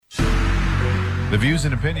The views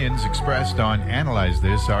and opinions expressed on Analyze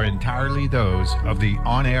This are entirely those of the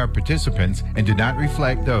on-air participants and do not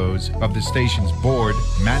reflect those of the station's board,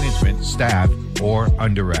 management, staff, or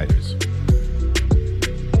underwriters.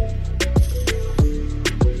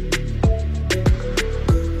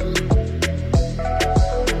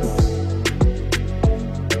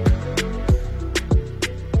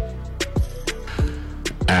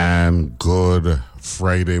 And good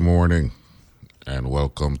Friday morning, and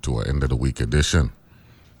welcome to our end of the week edition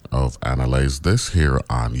of Analyze This here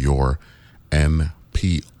on your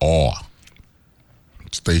NPR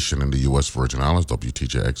station in the U.S. Virgin Islands,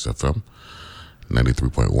 WTJX FM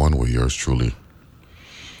 93.1, with yours truly,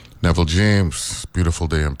 Neville James. Beautiful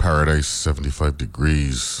day in paradise, 75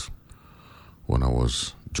 degrees when I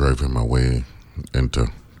was driving my way into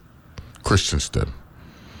Christiansted.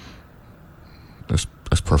 That's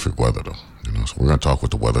perfect weather, though. You know, so we're gonna talk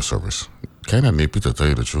with the weather service. Kind of nippy, to tell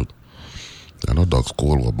you the truth. I know Doug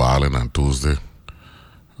School were balling on Tuesday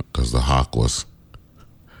because the hawk was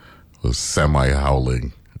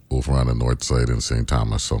semi-howling over on the north side in St.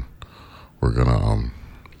 Thomas. So we're gonna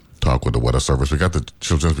talk with the weather service. We got the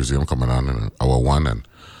Children's Museum coming on in hour one,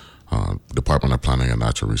 and Department of Planning and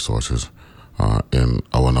Natural Resources in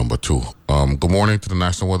hour number two. Good morning to the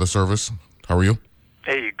National Weather Service. How are you?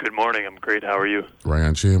 Hey, good morning. I'm great. How are you?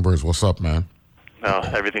 Ryan Chambers, what's up, man? No,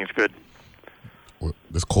 everything's good.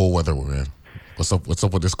 This cold weather, man. What's up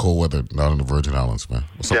with this cold weather down in the Virgin Islands, man?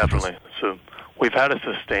 What's up with Definitely. So we've had a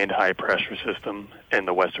sustained high pressure system in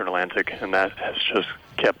the Western Atlantic, and that has just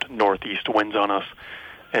kept northeast winds on us.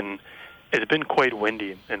 And it's been quite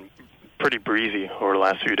windy and pretty breezy over the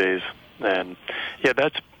last few days. And yeah,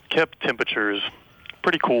 that's kept temperatures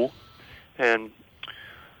pretty cool. And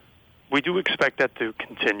we do expect that to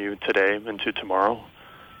continue today into tomorrow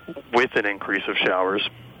with an increase of showers.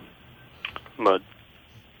 But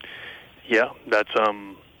yeah, that's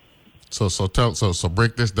So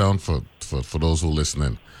break this down for those who are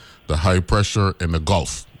listening. The high pressure in the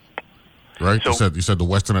Gulf, right? So, you said the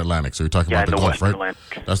Western Atlantic. So you're talking about the Gulf, Western right?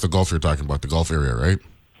 Atlantic. That's the Gulf you're talking about, the Gulf area, right?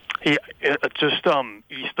 Yeah, just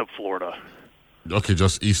east of Florida. Okay,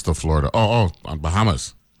 just east of Florida. Oh, on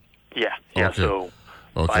Bahamas. Yeah. Okay. So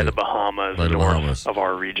by the Bahamas, north of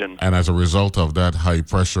our region. And as a result of that high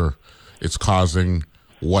pressure, it's causing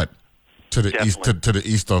what to the east to the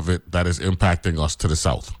east of it that is impacting us to the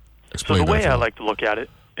south. Explain so the way that I like to look at it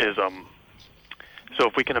is, so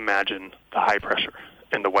if we can imagine the high pressure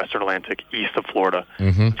in the Western Atlantic east of Florida,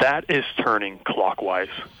 that is turning clockwise.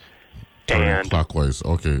 Clockwise.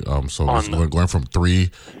 Okay. So it's going from 3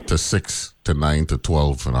 to 6 to 9 to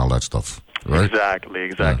 12 and all that stuff. Right?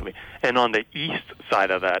 Exactly. Yeah. And on the east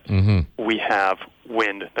side of that, we have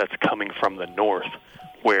wind that's coming from the north,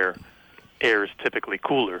 where air is typically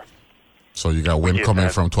cooler. So you got wind coming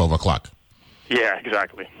from 12 o'clock. Yeah,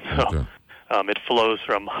 exactly. So okay. It flows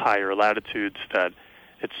from higher latitudes that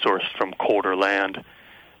it's sourced from colder land.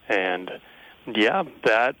 And, yeah,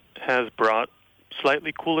 that has brought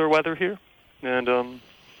slightly cooler weather here. And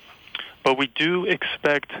but we do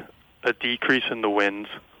expect a decrease in the winds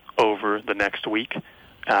over the next week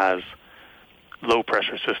as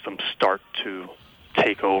low-pressure systems start to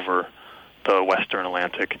take over the Western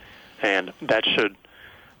Atlantic, and that should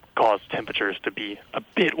cause temperatures to be a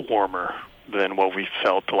bit warmer than what we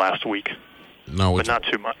felt last week. No, but not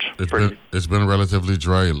too much. It's been relatively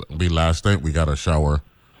dry. Last night we got a shower,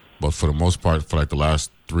 but for the most part, for like the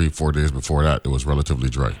last 3-4 days before that, it was relatively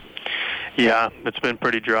dry. Yeah, it's been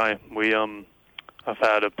pretty dry. I've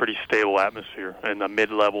had a pretty stable atmosphere. In the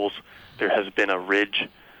mid-levels, there has been a ridge,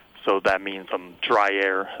 so that means dry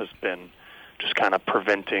air has been just kind of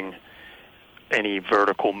preventing any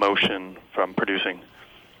vertical motion from producing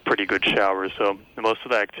pretty good showers. So most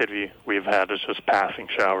of the activity we've had is just passing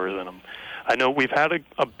showers. And I know we've had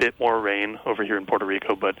a bit more rain over here in Puerto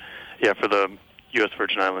Rico, but yeah, for the U.S.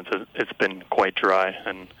 Virgin Islands, it's been quite dry.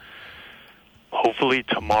 And hopefully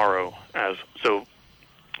tomorrow,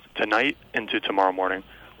 tonight into tomorrow morning,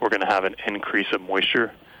 we're going to have an increase of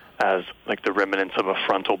moisture as like the remnants of a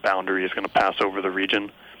frontal boundary is going to pass over the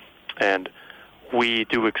region. And we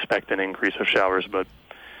do expect an increase of showers, but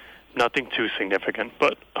nothing too significant,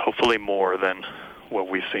 but hopefully more than what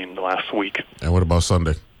we've seen the last week. And what about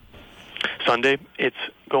Sunday? Sunday, it's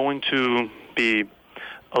going to be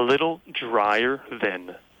a little drier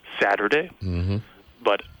than Saturday,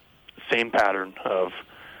 but same pattern of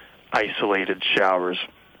isolated showers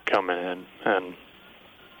coming in. And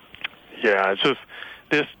yeah, it's just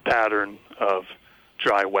this pattern of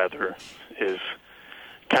dry weather is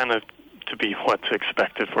kind of to be what's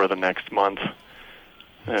expected for the next month.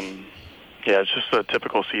 And Yeah, it's just a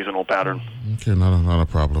typical seasonal pattern. Okay, not a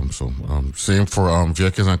problem. So, same for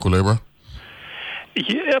Vieques and Culebra?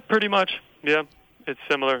 Yeah, pretty much. Yeah, it's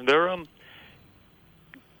similar.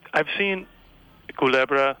 I've seen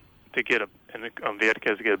Culebra to get and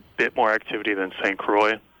Vieques to get a bit more activity than St.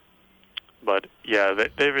 Croix. But yeah,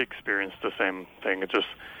 they've experienced the same thing. It's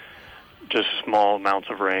just small amounts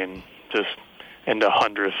of rain, just into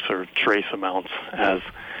hundredths or trace amounts as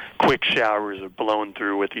quick showers are blown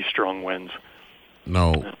through with these strong winds.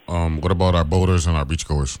 Now, what about our boaters and our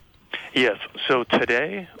beachgoers? Yes. So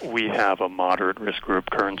today we have a moderate risk group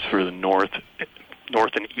currents for the north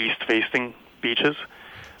and east facing beaches,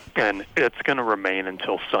 and it's going to remain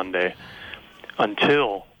until Sunday,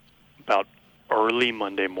 until about early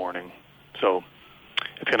Monday morning. So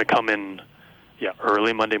it's going to come in,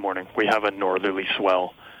 early Monday morning. We have a northerly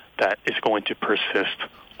swell that is going to persist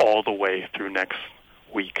all the way through next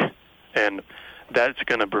week, and that's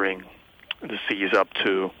going to bring the seas up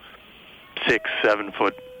to 6-7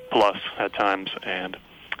 foot plus at times, and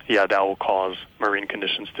that will cause marine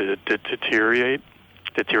conditions to deteriorate,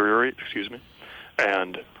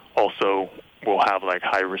 and also we'll have like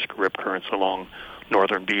high risk rip currents along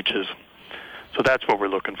northern beaches. So that's what we're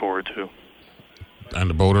looking forward to. And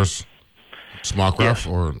the boaters, small craft,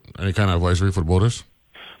 or any kind of advisory for the boaters?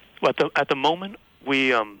 Well, at the moment,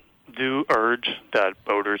 we do urge that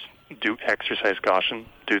boaters do exercise caution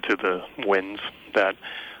due to the winds that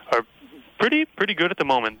are pretty good at the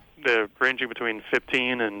moment. They're ranging between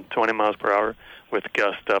 15 and 20 miles per hour with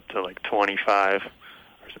gusts up to like 25.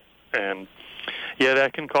 And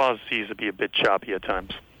that can cause seas to be a bit choppy at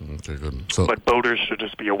times. Okay, good. But boaters should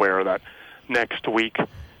just be aware of that. Next week,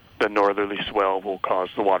 the northerly swell will cause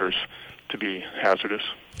the waters to be hazardous.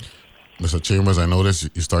 Mr. Chambers, I noticed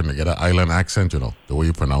you're starting to get an island accent, the way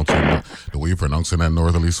you pronounce it, that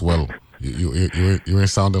northerly swell. You ain't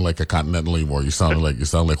sounding like a continental anymore. You sound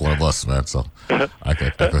like one of us, man. So I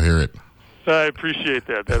can hear it. I appreciate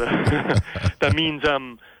that. That means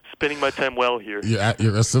I'm spending my time well here.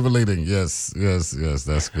 You're assimilating. Yes,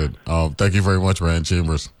 that's good. Thank you very much, Ryan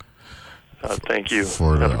Chambers. Thank you.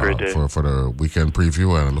 Have a great day. For the weekend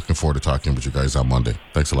preview, and I'm looking forward to talking with you guys on Monday.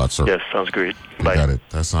 Thanks a lot, sir. Yes, sounds great. Bye. You got it.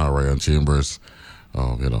 That's not Ryan Chambers,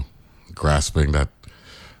 grasping that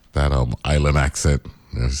island accent.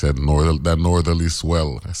 He said that northerly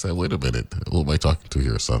swell. I said, wait a minute, who am I talking to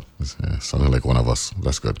here, son? Sounding like one of us.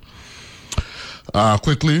 That's good.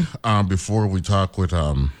 Quickly, before we talk with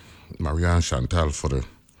Marianne Chantal for the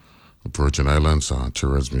Virgin Islands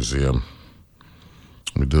Children's Museum,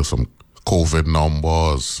 we do some COVID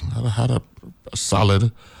numbers. I had a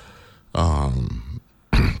solid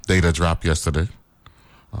data drop yesterday.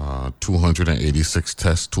 286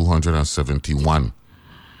 tests, 271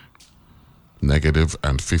 negative,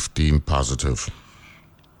 and 15 positive.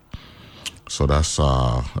 So that's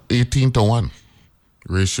 18-1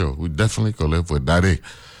 ratio. We definitely could live with that.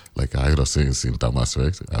 Like I was saying in St. Thomas,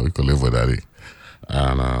 right? We could live with that.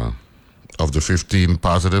 And of the 15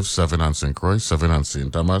 positives, 7 on St. Croix, 7 on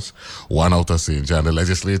St. Thomas, 1 out of St. John. The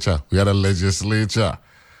legislature, we had a legislature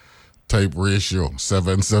type ratio,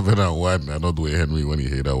 7, 7, and 1. I know Dwayne Henry, when he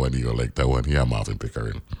hear that one, he go like that one. He and Marvin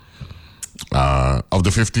Pickering. Of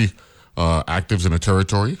the 50 actives in the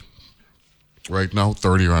territory, right now,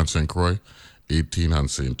 30 are on St. Croix, 18 on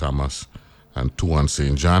St. Thomas, and 2 on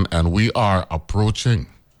St. John. And we are approaching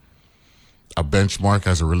a benchmark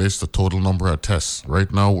as it relates to total number of tests.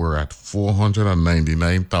 Right now, we're at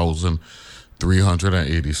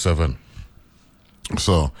 499,387.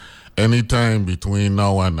 So anytime between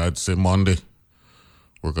now and, I'd say, Monday,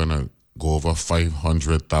 we're going to go over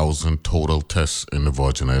 500,000 total tests in the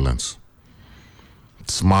Virgin Islands.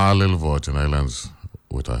 Small little Virgin Islands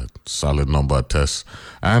with a solid number of tests.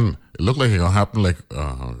 And it looked like it's going to happen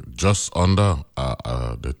just under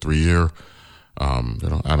the 3-year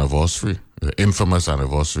anniversary, the infamous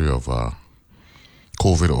anniversary of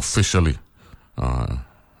COVID officially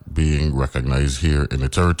being recognized here in the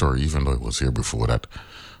territory, even though it was here before that,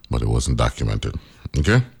 but it wasn't documented.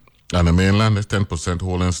 Okay? On the mainland, it's 10%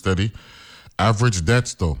 holding steady. Average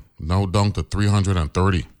deaths, though, now down to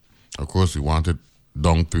 330. Of course, we wanted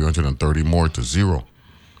down 330 more to 0.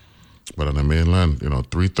 But on the mainland,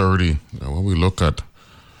 330. When we look at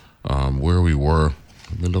where we were,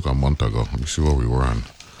 let me look a month ago. Let me see where we were on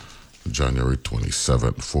January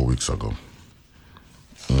 27th, 4 weeks ago.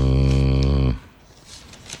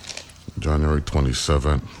 January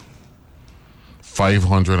 27th,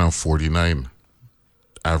 549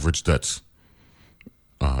 average deaths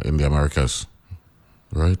in the Americas,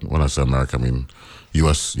 right? When I say America, I mean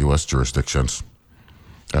U.S. jurisdictions.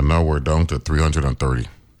 And now we're down to 330.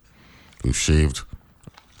 We've shaved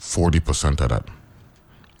 40% of that,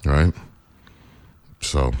 right?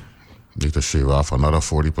 So need to shave off another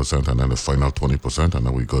 40% and then the final 20%, and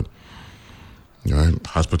then we good. Right?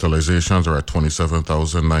 Hospitalizations are at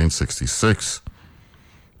 27,966.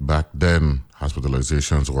 Back then,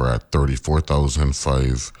 hospitalizations were at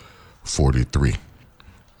 34,543.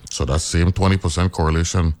 So that same 20%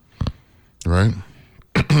 correlation, right?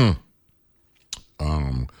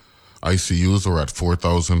 ICUs were at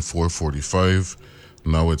 4,445.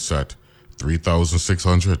 Now it's at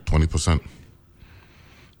 3,600, 20%.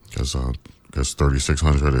 Because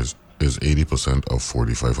 3,600 is 80% of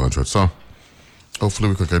 4,500. So hopefully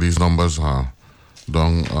we could get these numbers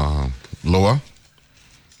down lower.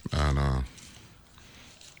 And,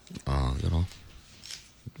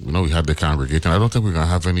 we had the congregation. I don't think we're going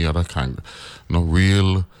to have any other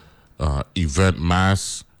real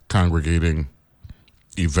mass congregating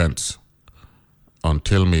events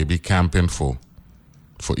until maybe camping for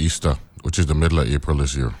Easter, which is the middle of April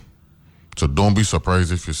this year. So don't be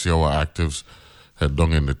surprised if you see our actives head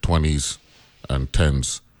down in the 20s and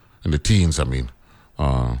 10s, in the teens, within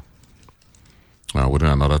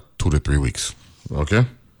another 2 to 3 weeks. Okay?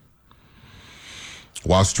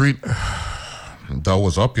 Wall Street, that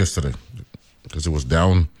was up yesterday because it was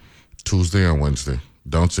down Tuesday and Wednesday.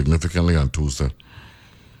 Down significantly on Tuesday.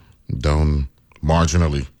 Down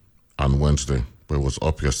marginally on Wednesday. But it was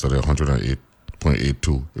up yesterday,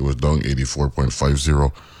 108.82. It was down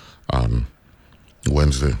 84.50 on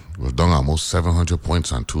Wednesday. It was down almost 700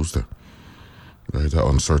 points on Tuesday. Right? The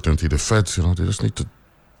uncertainty. The Feds, they just need to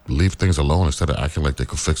leave things alone instead of acting like they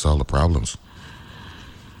could fix all the problems.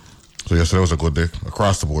 So yesterday was a good day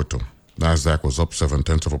across the board too. NASDAQ was up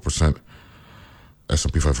 0.7%.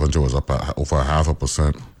 S&P 500 was up over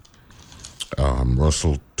 0.5%.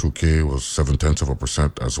 Russell 2K was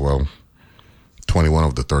 0.7% as well. 21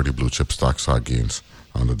 of the 30 blue chip stocks saw gains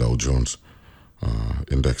on the Dow Jones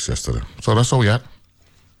index yesterday. So that's all we had.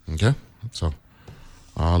 Okay? So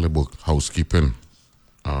all the book housekeeping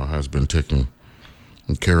has been taken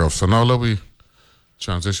care of. So now let me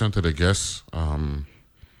transition to the guests.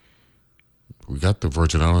 We got the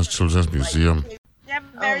Virgin Islands Children's Museum. You have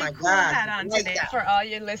a very cool hat on today for all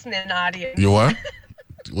your listening audience. You what?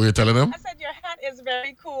 What you telling them? I said your hat is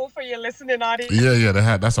very cool for your listening audience. Yeah, the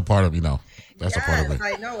hat. That's a part of me now. That's a part of me.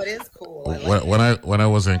 I know, it is cool. When I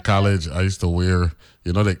was in college, I used to wear,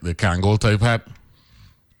 the Kangol type hat.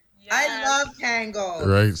 Yes. I love Kangol.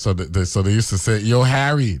 Right? So they used to say, "Yo,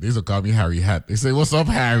 Harry." They used to call me Harry Hat. They say, "What's up,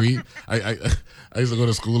 Harry?" I used to go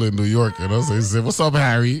to school in New York, so they say, "What's up,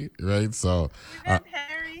 Harry?" Right? So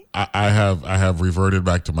Harry. I have reverted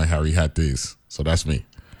back to my Harry Hat days. So that's me.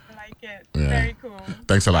 I like it. Yeah. Very cool.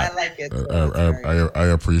 Thanks a lot. I like it. I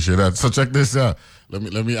appreciate that. So check this out.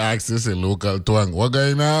 Let me ask this in local twang. What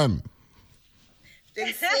going on?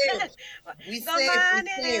 We safe.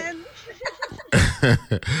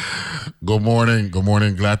 Good morning.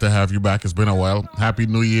 Glad to have you back. It's been a while. Happy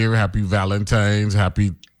New Year. Happy Valentine's.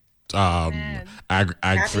 Happy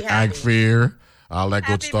Ag Fair. All that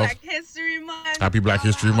good stuff. Happy Black History Month. Happy Black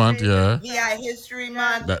History Month. Yeah. VI History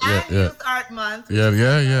Month. Youth Art Month.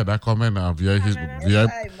 Yeah. That coming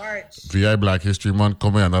VI Black History Month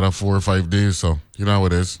coming another 4 or 5 days. So you know how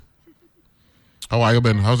it is. How are you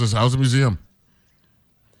been? How's the museum?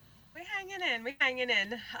 We're hanging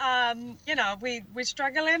in. We're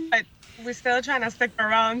struggling, but we're still trying to stick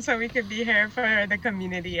around so we can be here for the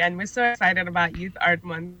community. And we're so excited about Youth Art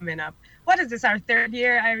Month coming up. What is this, our 3rd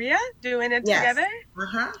year, Iria, doing it together?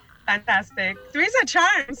 Uh-huh. Fantastic. 3's a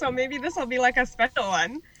charm, so maybe this will be like a special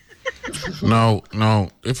one. No.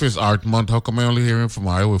 If it's Art Month, how come I only hearing from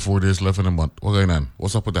Iowa 4 days left in the month? What's going on?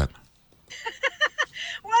 What's up with that?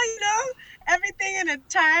 Well, everything in a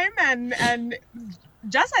time and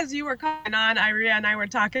just as you were coming on, Iria and I were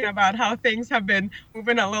talking about how things have been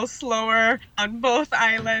moving a little slower on both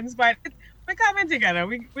islands, but we're coming together.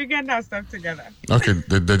 We're getting our stuff together. Okay,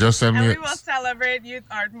 they just sent me. And we will celebrate Youth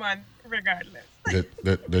Art Month regardless.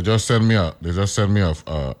 They just sent me a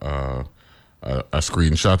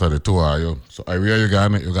screenshot of the two of you. So Iria, you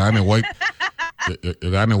got a white you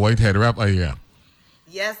got a white head wrap, Iria.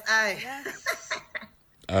 Yes,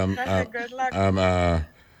 Good luck.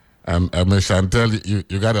 Miss Chantel,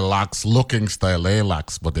 you got a locks looking style. They ain't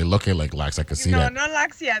locks, but they looking like locks. I can see that. No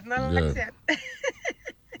locks yet. Locks yet.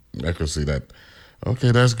 I can see that.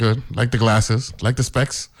 Okay, that's good. Like the glasses, like the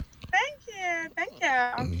specs. Thank you.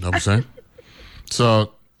 You know what I'm saying?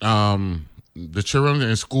 So, the children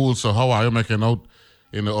in school, so how are you making out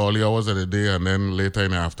in the early hours of the day and then later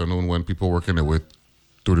in the afternoon when people working their way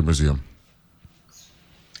through the museum?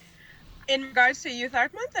 In regards to Youth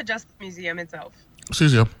Art Month or just the museum itself?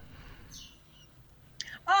 Museum.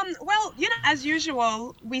 Well, as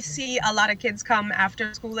usual, we see a lot of kids come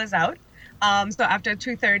after school is out. So after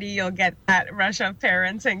 2:30, you'll get that rush of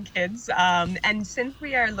parents and kids. And since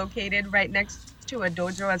we are located right next to a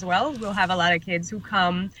dojo as well, we'll have a lot of kids who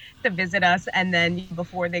come to visit us and then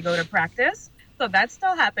before they go to practice. So that's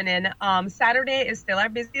still happening. Saturday is still our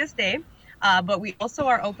busiest day. But we also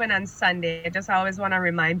are open on Sunday. I just always want to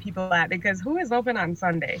remind people that because who is open on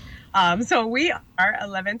Sunday? So we are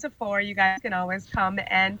 11 to 4. You guys can always come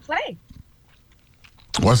and play.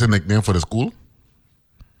 What's the nickname for the school?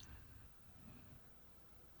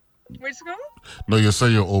 Which school? No, you say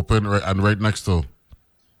you're open right next to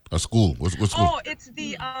a school. What school? Oh, it's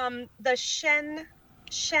the Shen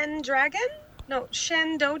Dragon? No,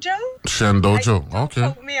 Shen Dojo. Shen Dojo. Don't Okay.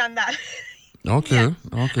 quote me on that. Okay. Yeah.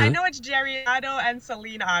 Okay. I know it's Jerry Otto and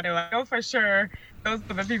Celine Otto. I know for sure those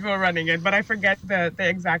are the people running it, but I forget the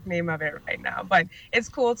exact name of it right now. But it's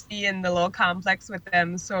cool to be in the little complex with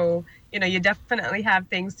them. So, you definitely have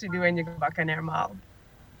things to do when you go Buccaneer Mall.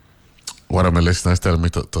 What are my listeners telling me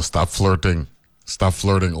to stop flirting? Stop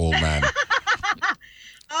flirting, old man.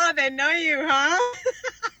 Oh, they know you, huh?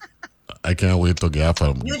 I can't wait to get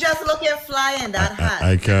up. You just looking fly in that hat.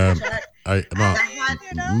 I can't. That hat,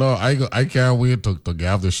 I can't wait to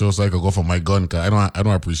get off the show so I can go for my gun. Cause I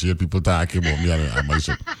don't appreciate people talking about me on my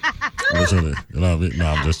show. Listen, you know what I mean? No,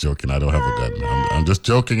 I'm just joking. I don't have a gun. I'm just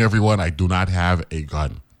joking, everyone. I do not have a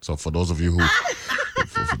gun. So for those of you who,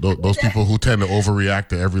 for those people who tend to overreact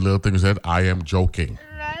to every little thing said, I am joking.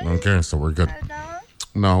 Right? Okay, so we're good.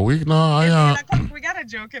 I know. We got a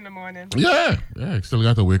joke in the morning. Yeah. I still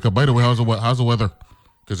got to wake up. By the way, how's the weather?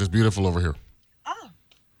 Because it's beautiful over here. Oh,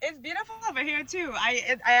 it's beautiful over here too.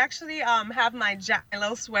 I actually have my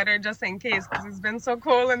little sweater just in case because it's been so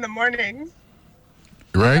cold in the mornings.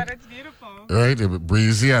 Right? But it's beautiful. Right? It was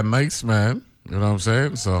breezy and nice, man. You know what I'm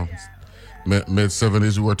saying? So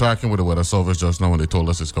mid-70s, we were talking with the weather service just now and they told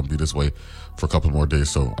us it's going to be this way for a couple more days.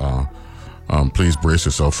 So please brace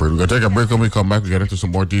yourself for it. We're going to take a break. When we come back, we get into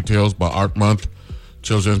some more details about Art Month,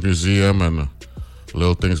 Children's Museum, and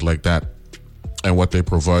little things like that, and what they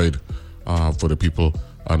provide for the people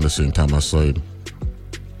on the St. Thomas side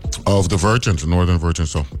of the Virgins, the Northern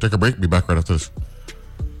Virgins. So take a break. Be back right after this.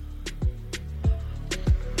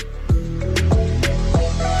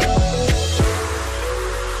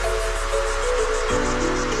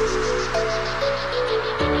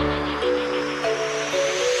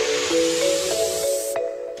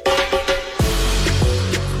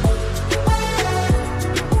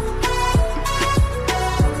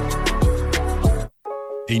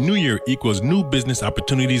 A new year equals new business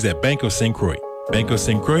opportunities at Bank of St. Croix. Bank of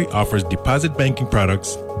St. Croix offers deposit banking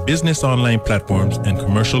products, business online platforms, and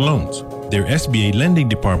commercial loans. Their SBA lending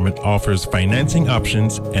department offers financing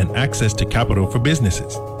options and access to capital for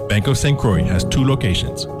businesses. Bank of St. Croix has 2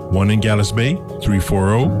 locations, one in Gallows Bay,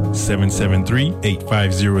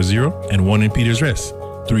 340-773-8500, and one in Peters Rest,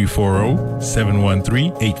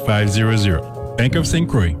 340-713-8500. Bank of St.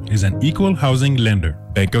 Croix is an equal housing lender.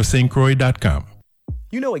 bankofstcroix.com.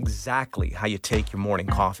 You know exactly how you take your morning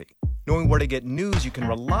coffee. Knowing where to get news you can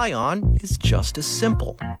rely on is just as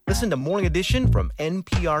simple. Listen to Morning Edition from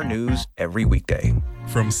NPR News every weekday.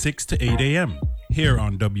 From 6 to 8 a.m. here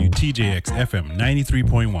on WTJX FM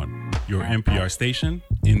 93.1, your NPR station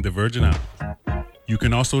in the Virgin Islands. You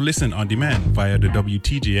can also listen on demand via the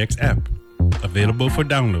WTJX app, available for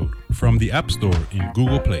download from the App Store in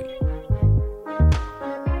Google Play.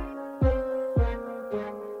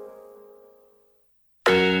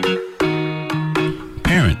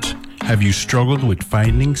 Parents, have you struggled with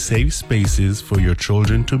finding safe spaces for your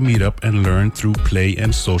children to meet up and learn through play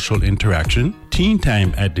and social interaction? Teen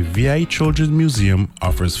Time at the VI Children's Museum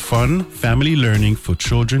offers fun, family learning for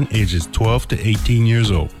children ages 12 to 18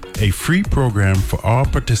 years old. A free program for all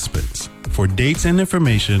participants. For dates and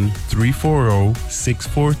information,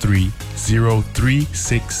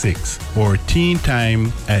 340-643-0366 or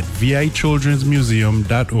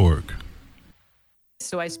teentime@vichildrensmuseum.org.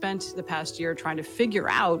 So I spent the past year trying to figure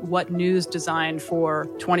out what news designed for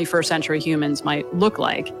 21st century humans might look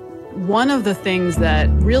like. One of the things that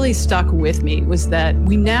really stuck with me was that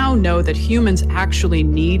we now know that humans actually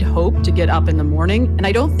need hope to get up in the morning. And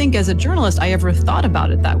I don't think as a journalist I ever thought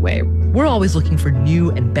about it that way. We're always looking for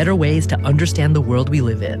new and better ways to understand the world we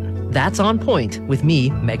live in. That's On Point with me,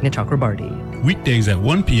 Meghna Chakrabarti. Weekdays at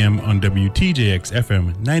 1 p.m. on WTJX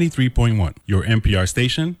FM 93.1, your NPR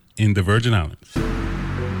station in the Virgin Islands.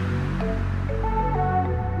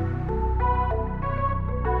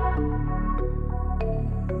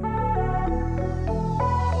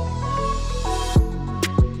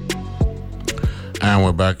 And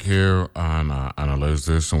we're back here on Analyze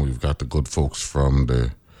This, and we've got the good folks from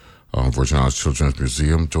the Virgin Islands Children's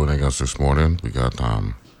Museum. Joining us this morning, we got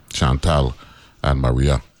Chantal and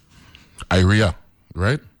Maria. Iria,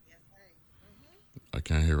 right? I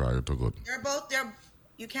can't hear Iria too good. They're both there.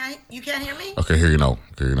 You can't hear me? Okay, hear you now.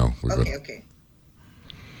 We're good. Okay.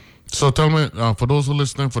 So tell me, for those who are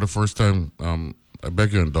listening for the first time, I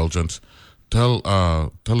beg your indulgence. Tell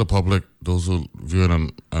the public, those who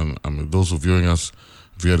viewing and those who viewing us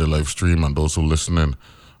via the live stream and those who listening,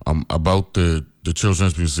 about the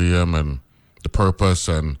Children's Museum and the purpose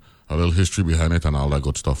and a little history behind it and all that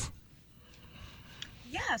good stuff.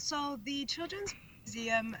 Yeah, so the Children's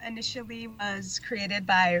Museum initially was created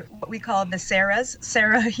by what we call the Sarahs,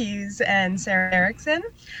 Sarah Hughes and Sarah Erickson.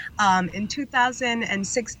 In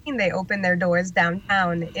 2016, they opened their doors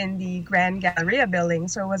downtown in the Grand Galleria building,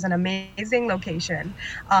 so it was an amazing location.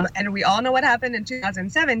 And we all know what happened in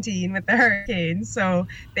 2017 with the hurricane, so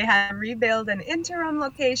they had to rebuild an interim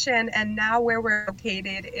location, and now where we're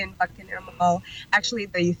located in Buccaneer Mall, actually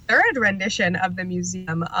the third rendition of the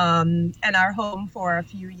museum, and our home for a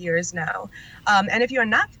few years now. And if you're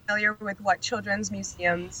not familiar with what children's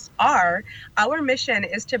museums are, our mission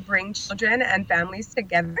is to bring children and families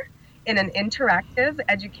together in an interactive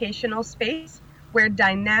educational space where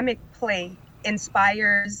dynamic play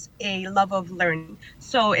inspires a love of learning.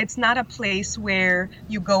 So it's not a place where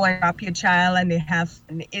you go and drop your child and they have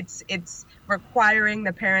fun. It's requiring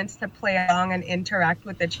the parents to play along and interact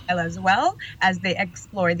with the child as well as they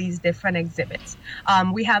explore these different exhibits.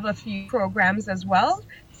 We have a few programs as well,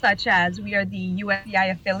 such as we are the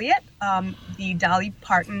USDI affiliate, the Dolly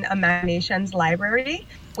Parton Imaginations Library,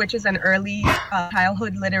 which is an early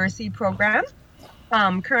childhood literacy program.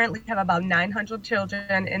 Currently have about 900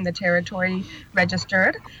 children in the territory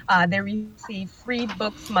registered. They receive free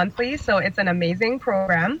books monthly, so it's an amazing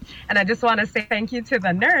program. And I just want to say thank you to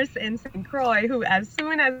the nurse in St. Croix who, as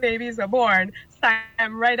soon as babies are born, signed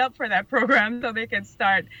them right up for that program so they could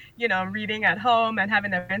start, reading at home and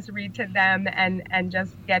having their parents read to them and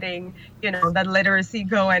just getting, the literacy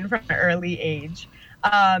going from an early age.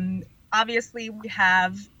 Obviously, we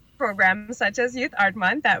have programs such as Youth Art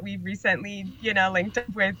Month that we've recently, linked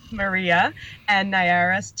up with Maria and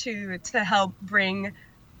Nayaris to help bring,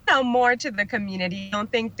 more to the community. I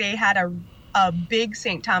don't think they had a big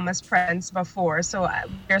St. Thomas presence before, so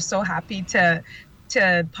we're so happy to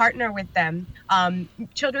partner with them.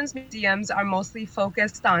 Children's museums are mostly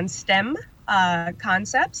focused on STEM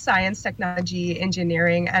concepts, science, technology,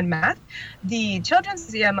 engineering, and math. The Children's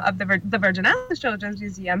Museum of the Virgin Islands Children's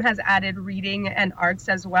Museum has added reading and arts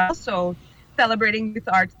as well. So celebrating Youth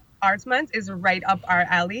Arts Month is right up our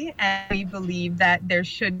alley, and we believe that there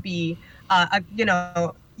should be,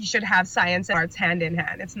 you should have science and arts hand in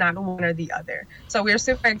hand. It's not one or the other. So we're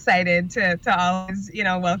super excited to always,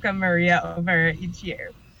 welcome Maria over each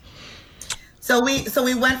year. So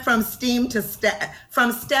we went from STEM to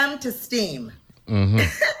STEM to STEAM. Mm-hmm.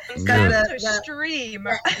 Stream.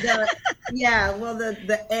 The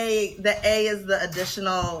A is the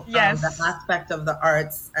additional the aspect of the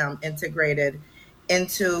arts integrated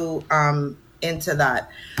into that.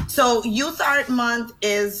 So Youth Art Month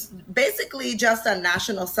is basically just a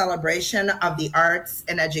national celebration of the arts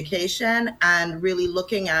and education, and really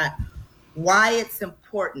looking at why it's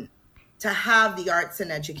important to have the arts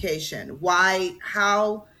in education,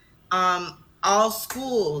 how all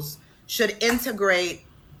schools should integrate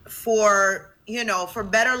for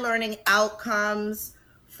better learning outcomes,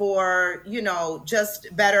 for,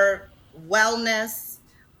 just better wellness,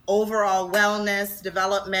 overall wellness,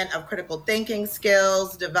 development of critical thinking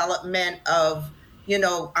skills, development of,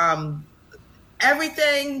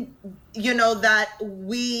 everything, that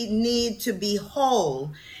we need to be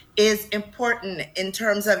whole is important in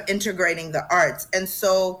terms of integrating the arts. And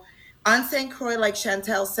so on St. Croix, like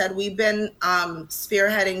Chantal said, we've been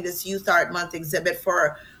spearheading this Youth Art Month exhibit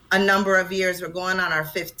for a number of years. We're going on our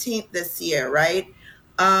 15th this year, right?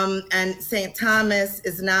 And St. Thomas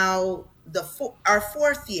is now our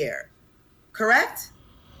fourth year, correct?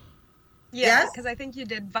 Yes, because I think you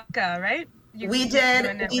did VACA, right? We did.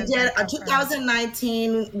 In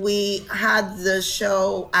 2019, we had the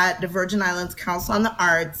show at the Virgin Islands Council on the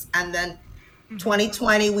Arts, and then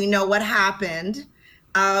 2020, we know what happened.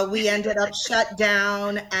 We ended up shut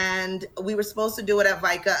down, and we were supposed to do it at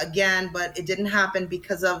VICA again, but it didn't happen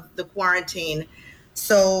because of the quarantine.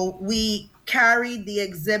 So we carried the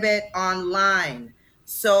exhibit online.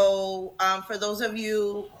 So for those of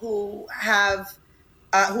you who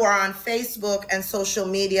are on Facebook and social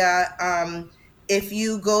media, if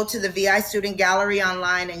you go to the VI Student Gallery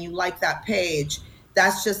online and you like that page,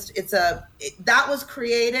 that was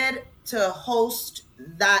created to host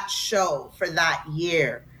that show for that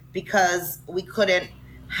year, because we couldn't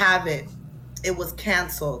have it. It was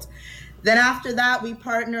canceled. Then after that, we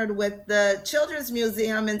partnered with the Children's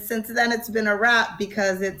Museum, and since then it's been a wrap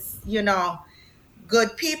because it's,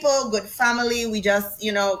 good people, good family. We just,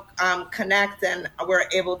 connect, and we're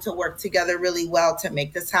able to work together really well to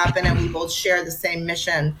make this happen. And we both share the same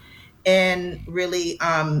mission in really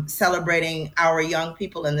celebrating our young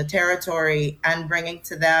people in the territory and bringing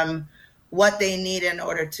to them what they need in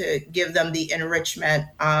order to give them the enrichment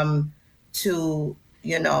to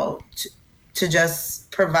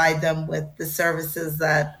just provide them with the services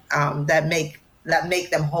that make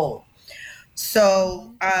them whole.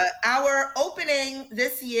 So our opening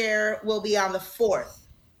this year will be on the 4th.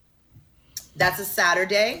 That's a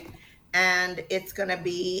Saturday, and it's going to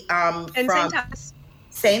be from St. Thomas.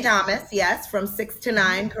 St. Thomas, yes, from 6 to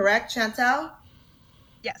 9, correct, Chantel?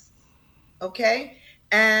 Yes. Okay.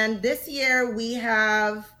 And this year we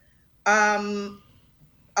have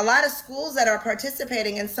a lot of schools that are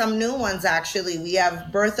participating, and some new ones, actually. We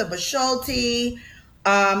have Bertha Basholti,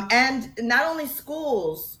 and not only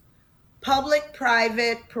schools, public,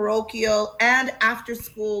 private, parochial, and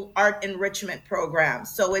after-school art enrichment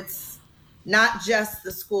programs. So it's not just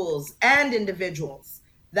the schools and individuals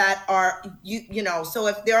that are, so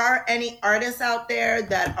if there are any artists out there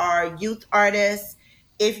that are youth artists,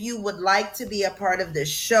 if you would like to be a part of this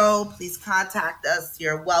show, please contact us.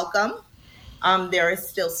 You're welcome. There is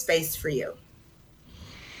still space for you.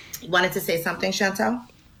 You wanted to say something, Chantal?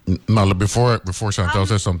 No, before Chantal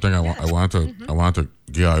says something, I want to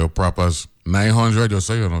give you proper 900. You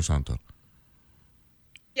say, Chantal?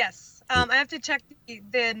 Yes. I have to check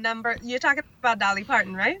the number. You're talking about Dolly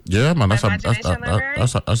Parton, right? Yeah, man. That's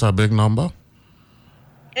a big number.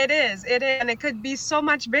 It is, and it could be so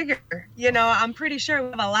much bigger. I'm pretty sure we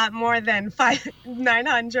have a lot more than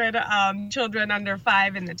 900 children under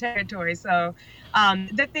 5 in the territory. So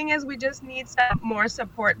the thing is, we just need some more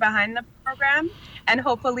support behind the program, and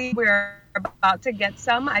hopefully we're about to get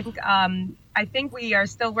some. I think we are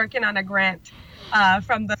still working on a grant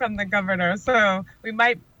from the governor, so we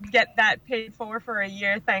might get that paid for a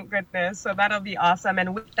year, thank goodness. So that'll be awesome,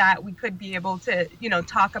 and with that we could be able to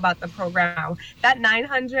talk about the program now. That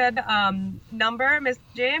 900 number, Ms.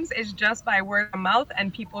 James, is just by word of mouth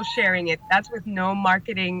and people sharing it. That's with no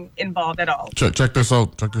marketing involved at all. Check this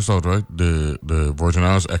out, right? The Virgin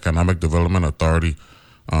Islands Economic Development Authority,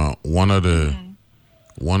 one of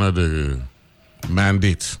the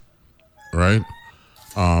mandates, right?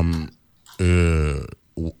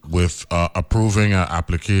 With approving an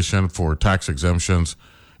application for tax exemptions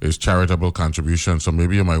is charitable contribution. So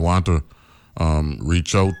maybe you might want to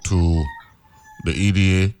reach out to the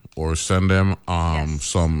EDA or send them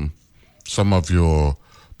some of your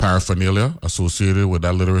paraphernalia associated with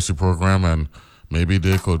that literacy program, and maybe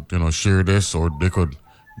they could share this, or they could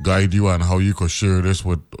guide you on how you could share this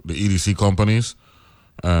with the EDC companies,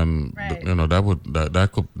 and that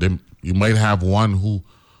could you might have one who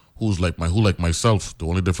like myself. The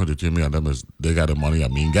only difference between me and them is they got the money, I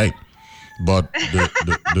mean, guy. But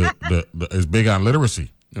the is big on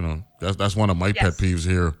literacy. That's one of my pet peeves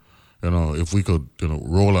here. If we could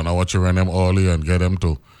roll on our children them early and get them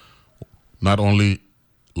to not only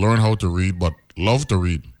learn how to read but love to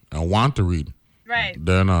read and want to read. Right.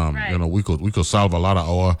 Then we could solve a lot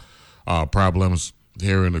of our problems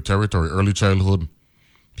here in the territory. Early childhood,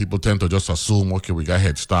 people tend to just assume, okay, we got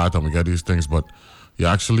Head Start and we got these things, but you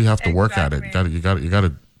actually have to work at it. You got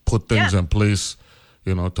to put things in place,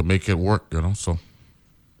 to make it work. So.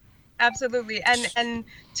 Absolutely, and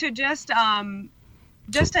to just to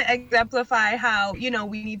exemplify how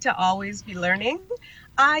we need to always be learning.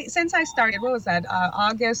 Since I started, what was that?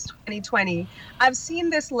 August 2020. I've seen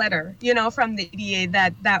this letter, from the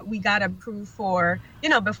EDA that we got approved for,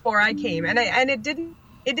 before I came, and it didn't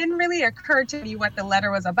really occur to me what the letter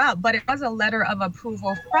was about, but it was a letter of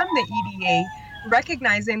approval from the EDA,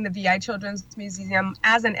 recognizing the VI Children's Museum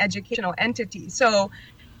as an educational entity. So,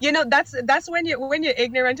 that's when you're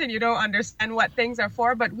ignorant and you don't understand what things are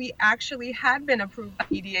for. But we actually had been approved by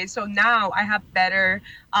EDA, so now I have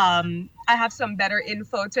some better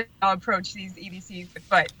info to approach these EDCs.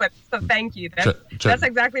 But so thank you. That's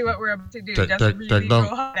exactly what we're about to do. Just really go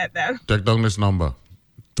hard at them. Take down this number: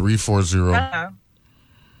 340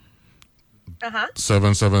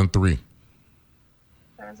 773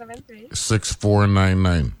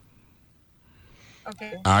 6499.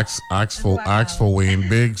 Okay. Ask for Wayne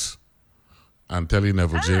Biggs and tell you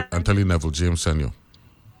Neville James send you.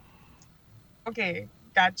 Okay,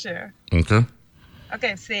 gotcha. Okay,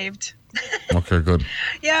 saved. Okay, good.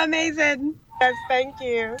 Yeah, amazing. Yes, thank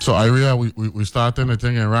you. So Iria, we starting the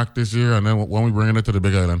thing in Iraq this year, and then when we bringing it to the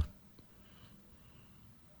Big Island?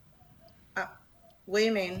 What do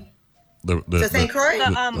you mean? To St. Croix?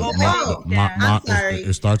 I'm sorry.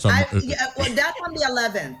 It starts on. That's on the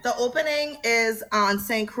 11th. The opening is on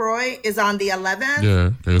St. Croix is on the 11th.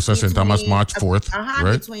 Yeah, it says St. Thomas March 4th,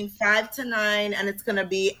 right? Between 5 to 9, and it's going to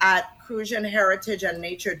be at Crucian Heritage and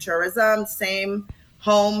Nature Tourism, same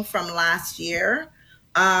home from last year.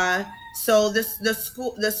 So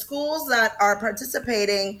the schools that are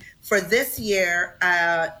participating for this year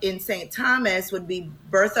in St. Thomas would be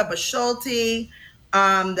Bertha Basholti,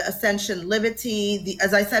 the Ascension Liberty.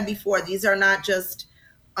 As I said before, these are not just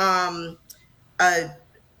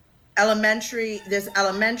elementary. There's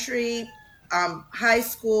elementary, high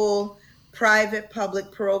school, private, public,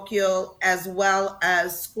 parochial, as well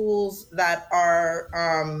as schools that are,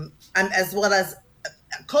 as well as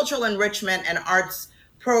cultural enrichment and arts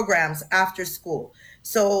programs after school.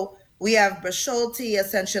 So we have Basholti,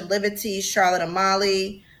 Ascension Liberty, Charlotte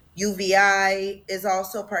Amalie, UVI is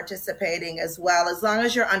also participating as well, as long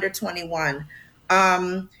as you're under 21.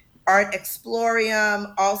 Art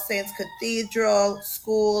Explorium, All Saints Cathedral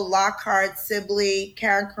School, Lockhart, Sibley,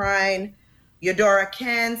 Cancrine, Eudora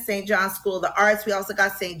Ken, St. John School of the Arts. We also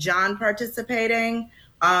got St. John participating,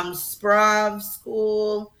 Sprav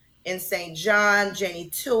School in St. John, Jenny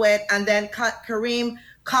Tuitt, and then Kareem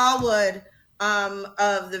Callwood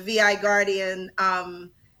of the VI Guardian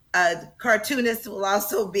cartoonist will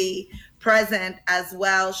also be present as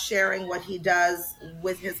well, sharing what he does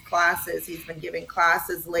with his classes. He's been giving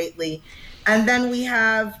classes lately. And then we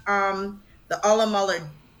have the Ulla Muller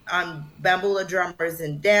Bambula drummers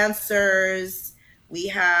and dancers. We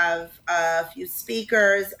have a few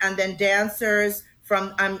speakers, and then dancers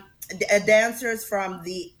from the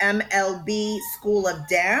MLB School of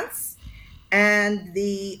Dance, and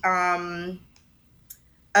the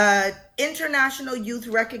International Youth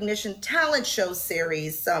Recognition Talent Show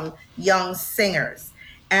Series, some young singers,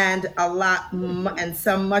 and and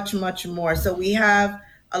some much more. So we have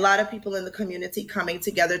a lot of people in the community coming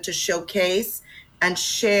together to showcase and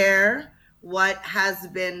share what has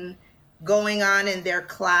been going on in their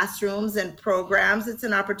classrooms and programs. It's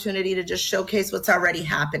an opportunity to just showcase what's already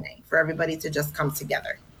happening for everybody to just come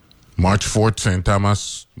together. March 4th, St.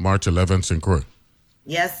 Thomas, March 11th, St. Croix.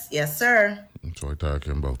 Yes, sir. That's what I'm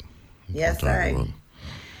talking about. Yes, sir.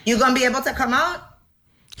 You gonna be able to come out?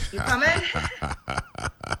 You coming?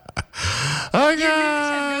 Oh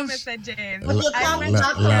gosh!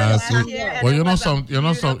 Well, you know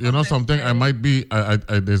something. I might be.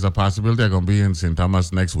 There's a possibility I'm gonna be in St.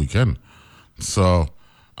 Thomas next weekend. So,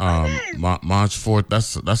 March 4th.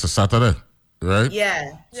 That's a Saturday, right?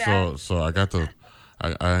 Yeah. So I got to.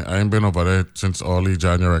 I ain't been over there since early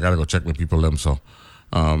January. I gotta go check with people them. So.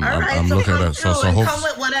 I'm looking at that. So hope. Come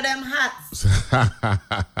with one of them hats.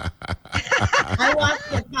 I want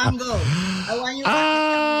the Congo. I want you.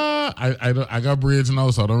 I got braids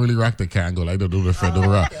now, so I don't really rock the Kango. I don't do the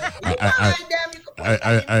fedora.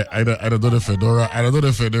 I don't do the fedora. I don't do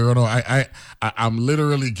the fedora. No, I'm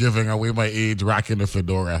literally giving away my age rocking the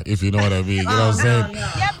fedora. If you know what I mean. You know what I'm saying?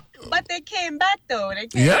 No. Yep. But they came back though.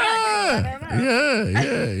 Yeah.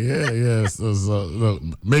 So,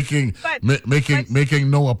 making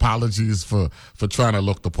no apologies for trying to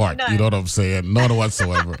look the part. None. You know what I'm saying? None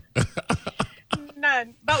whatsoever.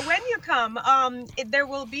 None. But when you come, there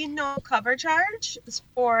will be no cover charge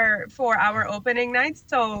for our opening night.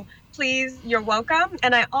 So please, you're welcome.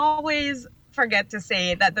 And I always forget to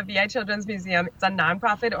say that the VI Children's Museum is a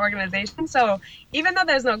nonprofit organization. So even though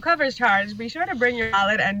there's no coverage charge, be sure to bring your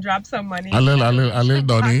wallet and drop some money. A little Donny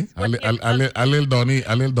can't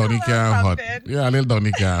hot. Yeah, a little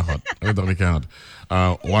Donny can't hot. Every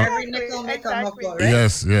nickel make a muckle, right?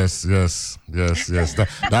 Yes.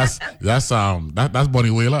 That's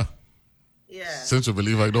Bonnie Whaler. Yeah. Since you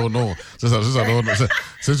believe I don't know, since you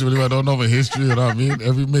believe I don't know my history, you know what I mean?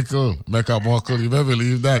 Every mickle make a muckle. You better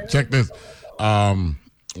believe that. Check this. One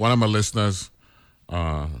of my listeners,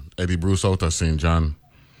 Eddie Bruce out of St. John,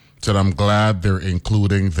 said, I'm glad they're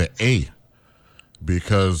including the A,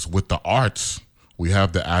 because with the arts, we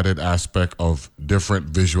have the added aspect of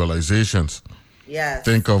different visualizations. Yes.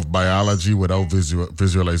 Think of biology without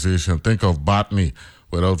visualization. Think of botany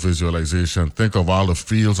without visualization. Think of all the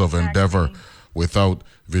fields of endeavor without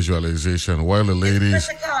visualization. While the ladies...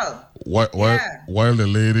 While the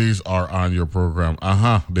ladies are on your program,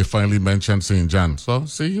 they finally mentioned St. John. So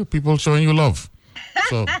see, people showing you love.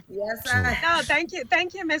 So yes, no, thank you,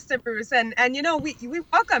 Mr. Bruce, and we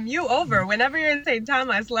welcome you over whenever you're in St.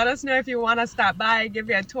 Thomas. Let us know if you want to stop by, give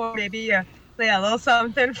you a tour, maybe play a little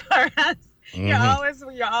something for us. Mm-hmm.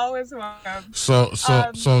 You're always welcome. So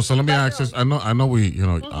let me ask this. I know we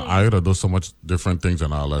I do so much different things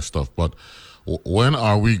and all that stuff, but when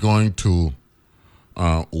are we going to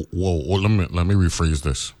Let me rephrase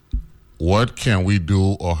this. What can we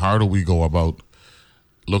do, or how do we go about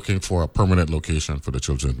looking for a permanent location for the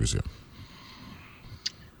Children's Museum?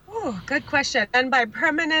 Oh, good question. And by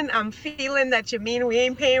permanent, I'm feeling that you mean we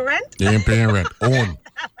ain't paying rent? You ain't paying rent. Own.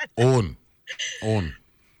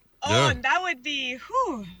 Yeah. That would be,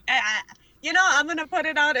 I'm going to put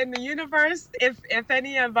it out in the universe. If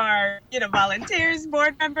any of our, volunteers,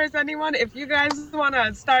 board members, anyone, if you guys want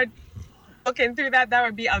to start looking through that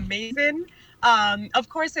would be amazing. Of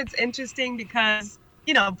course, it's interesting because,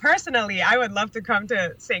 personally, I would love to come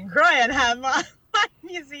to St. Croix and have a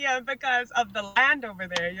museum because of the land over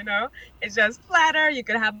there, It's just flatter. You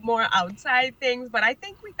could have more outside things, but I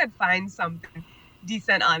think we could find something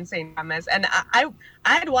decent on St. Thomas. And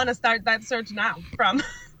I'd want to start that search now from...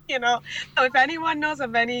 So if anyone knows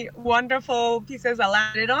of any wonderful pieces of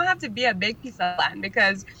land, it don't have to be a big piece of land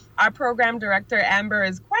because our program director, Amber,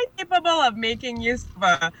 is quite capable of making use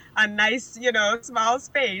of a nice, small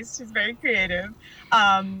space. She's very creative.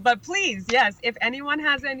 But please, yes, if anyone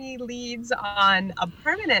has any leads on a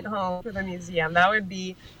permanent home for the museum, that would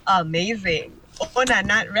be amazing. Owner,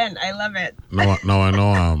 not rent. I love it. No,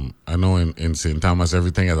 I know in St. Thomas,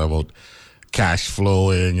 everything is about cash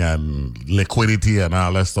flowing and liquidity and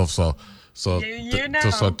all that stuff. So tell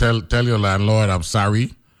your landlord I'm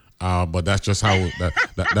sorry, but that's just how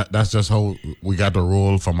that's just how we got to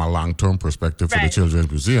roll from a long-term perspective for the Children's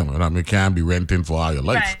Museum. And I mean, you can't be renting for all your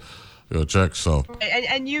life. Your check. So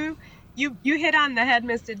and you hit on the head,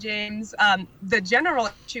 Mr. James. The general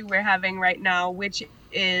issue we're having right now, which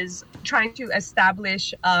is trying to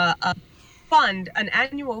establish a fund, an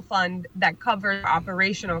annual fund that covers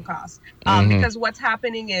operational costs. Because what's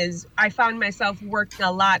happening is I found myself working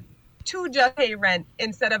a lot to just pay rent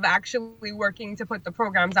instead of actually working to put the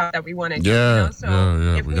programs out that we want to do. If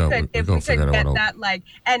we could get that,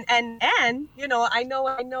 and I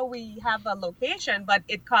know we have a location, but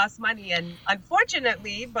it costs money, and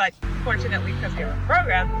fortunately because we have a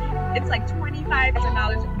program, it's like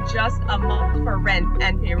 $25,000 just a month for rent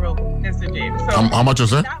and payroll, Mr. James. So how much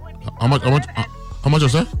is it? How much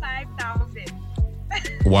is it? 5,000.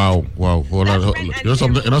 Wow. Hold on. You know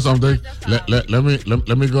something?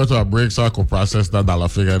 Let me go to a break so I can process that dollar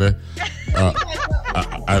figure there.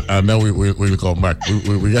 And then we'll come back.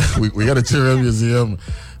 We got a Children's Museum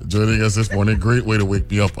joining us this morning. Great way to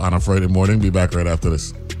wake me up on a Friday morning. Be back right after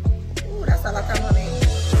this. Ooh, that's a lot of money.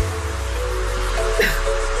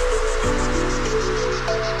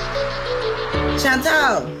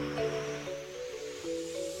 Chantal.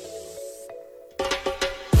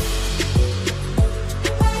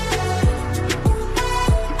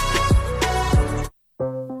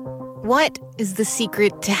 What is the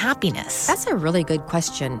secret to happiness? That's a really good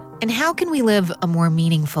question. And how can we live a more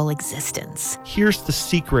meaningful existence? Here's the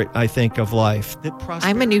secret, I think, of life.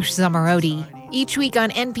 I'm Manoush Zomorodi. Each week on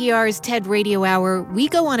NPR's TED Radio Hour, we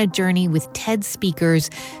go on a journey with TED speakers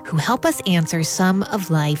who help us answer some of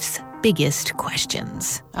life's biggest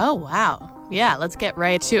questions. Oh, wow. Yeah, let's get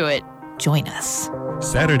right to it. Join us.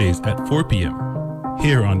 Saturdays at 4 p.m.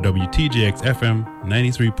 here on WTJX FM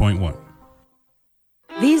 93.1.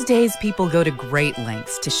 These days, people go to great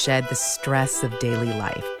lengths to shed the stress of daily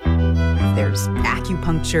life. There's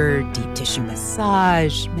acupuncture, deep tissue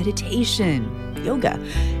massage, meditation, yoga.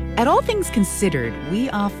 At All Things Considered, we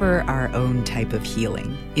offer our own type of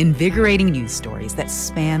healing, invigorating news stories that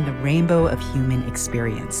span the rainbow of human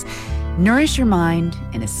experience. Nourish your mind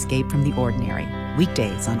and escape from the ordinary.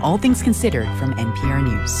 Weekdays on All Things Considered from NPR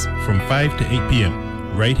News. From 5 to 8 p.m.,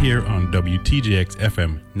 right here on WTJX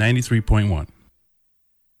FM 93.1.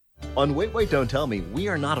 On Wait, Don't Tell Me, we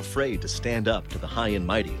are not afraid to stand up to the high and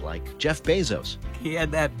mighty like Jeff Bezos. He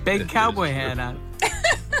had that big cowboy hat on.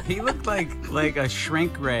 He looked like a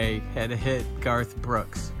shrink ray had hit Garth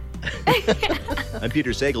Brooks. I'm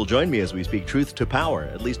Peter Sagal. Join me as we speak truth to power,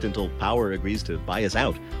 at least until power agrees to buy us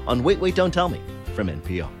out, on Wait, Don't Tell Me from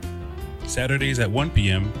NPR. Saturdays at 1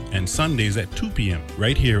 p.m. and Sundays at 2 p.m.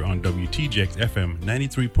 right here on WTJX FM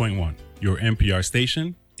 93.1, your NPR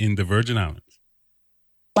station in the Virgin Islands.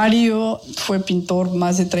 Mario fue pintor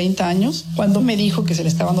más de 30 años. Cuando me dijo que se le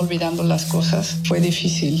estaban olvidando las cosas, fue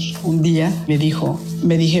difícil. Un día me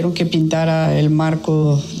dijeron que pintara el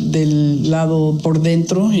marco del lado por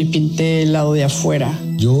dentro y pinté el lado de afuera.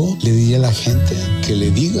 Yo le diría a la gente que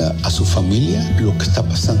le diga a su familia lo que está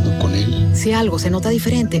pasando con él. Si algo se nota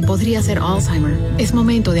diferente, podría ser Alzheimer. Es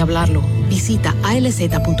momento de hablarlo. Visita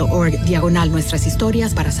alz.org/nuestras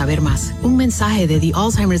historias para saber más. Un mensaje de The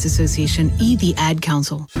Alzheimer's Association y The Ad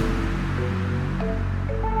Council.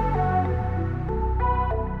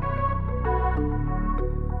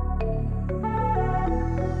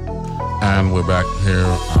 And we're back here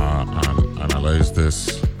on Analyze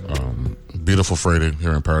This. Beautiful Friday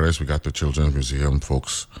here in Paradise. We got the Children's Museum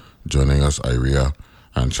folks joining us, Iria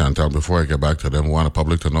and Chantal. Before I get back to them, we want the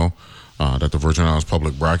public to know that the Virgin Islands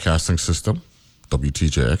Public Broadcasting System,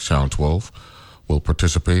 WTJX Channel 12, will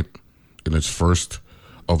participate in its first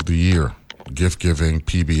of the year gift-giving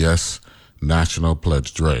PBS National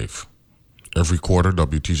Pledge Drive. Every quarter,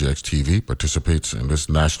 WTJX TV participates in this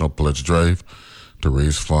National Pledge Drive to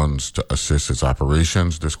raise funds to assist its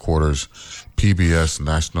operations. This quarter's PBS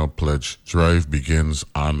National Pledge Drive begins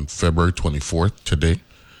on February 24th, today,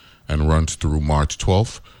 and runs through March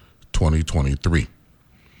 12th, 2023.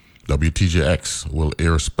 WTJX will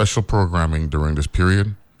air special programming during this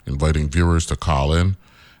period, inviting viewers to call in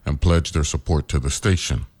and pledge their support to the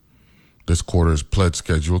station. This quarter's pledge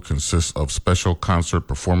schedule consists of special concert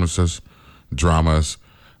performances, dramas,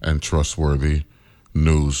 and trustworthy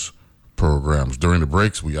news programs. During the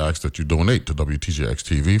breaks, we ask that you donate to WTJX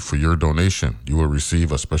TV. For your donation, you will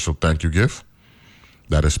receive a special thank you gift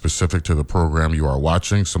that is specific to the program you are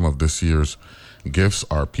watching. Some of this year's gifts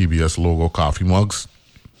are PBS logo coffee mugs,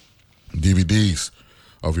 DVDs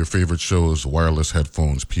of your favorite shows, wireless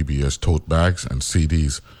headphones, PBS tote bags, and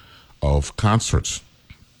CDs of concerts.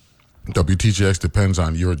 WTJX depends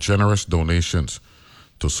on your generous donations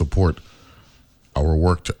to support our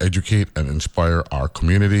work to educate and inspire our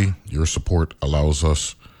community. Your support allows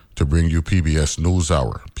us to bring you PBS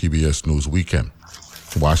NewsHour, PBS News Weekend,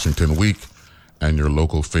 Washington Week, and your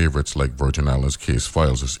local favorites like Virgin Islands Case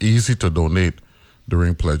Files. It's easy to donate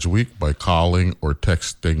during Pledge Week by calling or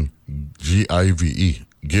texting GIVE,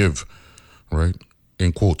 give, right,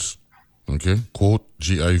 in quotes, okay, quote,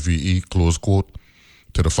 GIVE, close quote,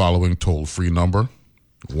 to the following toll-free number,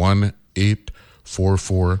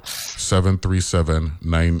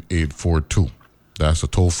 1-844-737-9842. That's a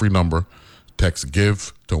toll-free number. Text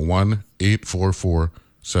GIVE to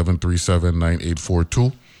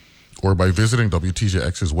 1-844-737-9842, or by visiting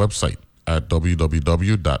WTJX's website at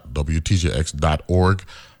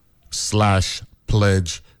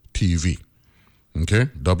www.wtjx.org/pledge-TV. Okay?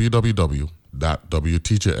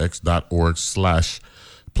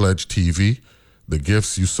 www.wtjx.org/pledge-TV. The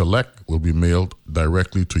gifts you select will be mailed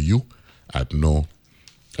directly to you at no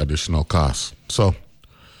additional cost. So,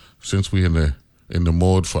 since we're in the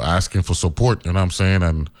mode for asking for support, you know what I'm saying,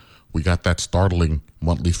 and we got that startling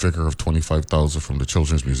monthly figure of $25,000 from the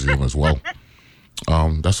Children's Museum as well.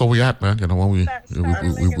 That's all we at, man. You know, when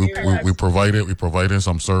we provided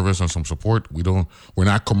some service and some support. We're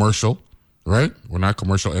not commercial, right? We're not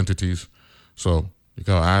commercial entities, so you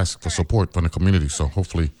gotta ask for support from the community. So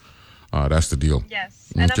hopefully, that's the deal.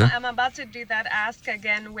 Yes, and okay. I'm about to do that ask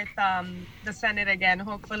again with the Senate again.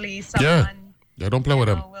 Hopefully, someone don't play with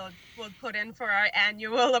them. We'll put in for our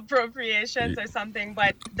annual appropriations or something.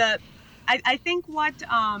 But I think what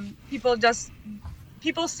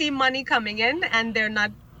people see money coming in and they're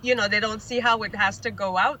not, they don't see how it has to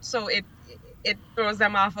go out, so it throws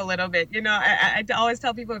them off a little bit. I always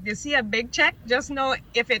tell people, if you see a big check, just know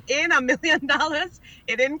if it ain't $1 million,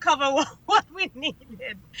 it didn't cover what we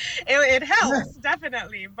needed. It helps,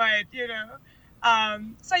 definitely, but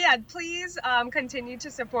so yeah, please continue to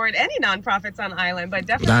support any nonprofits on island, but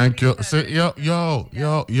definitely. Thank you. Yo,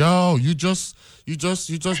 you just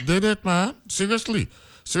did it, man. Seriously.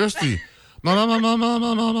 No. I'm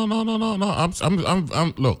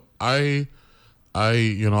look, I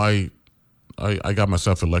got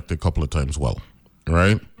myself elected a couple of times, right?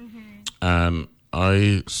 Mm-hmm. And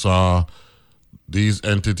I saw these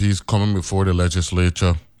entities coming before the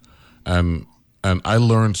legislature, and I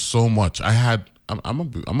learned so much. I'm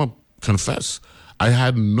gonna confess, I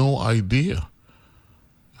had no idea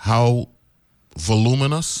how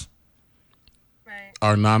voluminous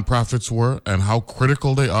our nonprofits were and how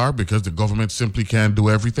critical they are, because the government simply can't do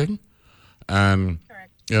everything. And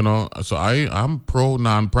so I'm pro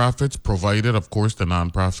nonprofits, provided, of course, the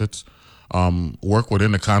nonprofits work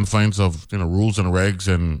within the confines of rules and regs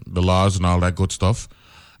and the laws and all that good stuff.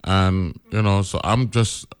 And so I'm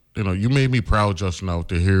just you made me proud just now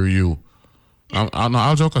to hear you.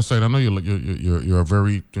 I'll joke aside. I know you're a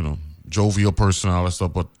very jovial person and all that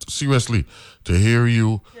stuff, but seriously, to hear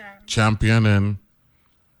you championing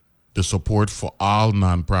the support for all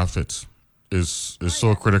nonprofits is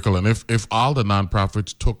so critical. And if all the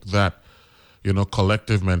nonprofits took that,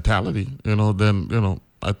 collective mentality, then,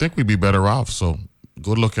 I think we'd be better off. So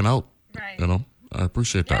good looking out, I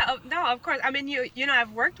appreciate that. Yeah, no, of course. I mean,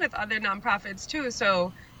 I've worked with other nonprofits too,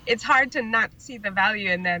 so it's hard to not see the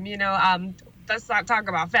value in them, Let's not talk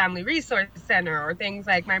about Family Resource Center or things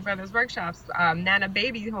like My Brother's Workshops, Nana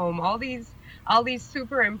Baby Home, all these all these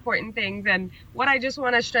super important things. And what I just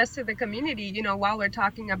want to stress to the community, while we're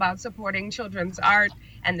talking about supporting children's art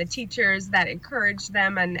and the teachers that encourage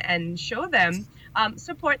them and show them,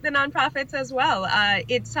 support the nonprofits as well.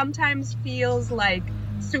 It sometimes feels like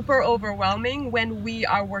super overwhelming when we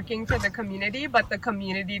are working for the community, but the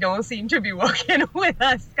community don't seem to be working with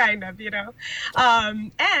us, kind of,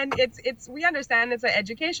 and we understand it's an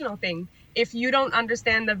educational thing. If you don't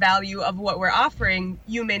understand the value of what we're offering,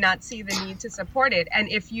 you may not see the need to support it. And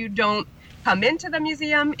if you don't come into the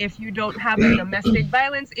museum, if you don't have a domestic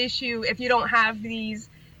violence issue, if you don't have these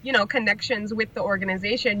connections with the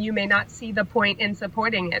organization, you may not see the point in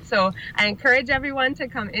supporting it. So I encourage everyone to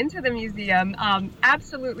come into the museum.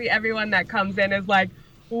 Absolutely everyone that comes in is like,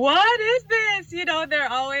 what is this? They're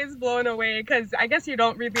always blown away because I guess you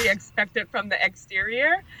don't really expect it from the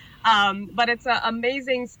exterior. But it's an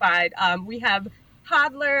amazing spot. We have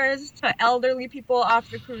toddlers to elderly people off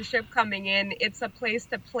the cruise ship coming in. It's a place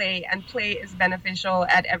to play, and play is beneficial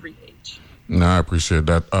at every age. No, I appreciate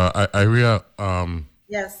that. Iria,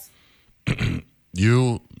 yes.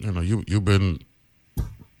 You've been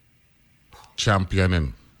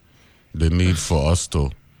championing the need for us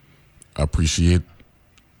to appreciate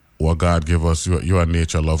what God gave us. You're a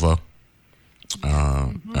nature lover,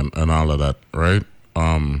 and all of that, right?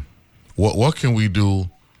 What can we do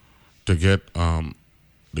to get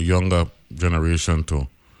the younger generation to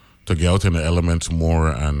get out in the elements more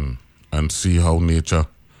and see how nature?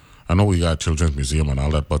 I know we got Children's Museum and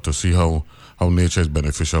all that, but to see how nature is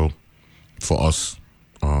beneficial for us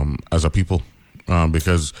as a people,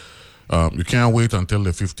 because you can't wait until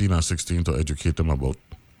they're 15 or 16 to educate them about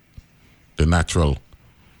the natural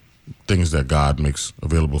things that God makes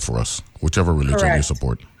available for us, whichever religion you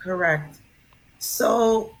support. Correct.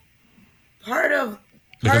 So part of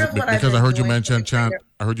because I heard you mention chant.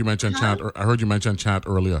 I heard you mention chant. I heard you mention chant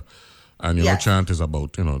earlier, and chant is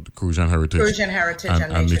about the Crucian heritage,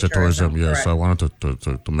 and nature tourism. Yeah, so I wanted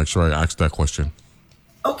to make sure I asked that question.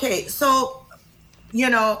 Okay, so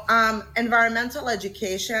environmental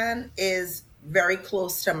education is very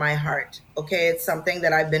close to my heart. Okay, it's something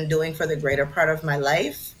that I've been doing for the greater part of my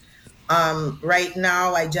life. Right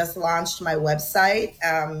now, I just launched my website.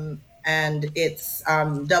 And it's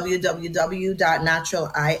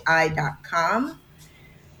www.naturalii.com.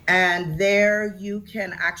 And there you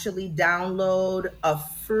can actually download a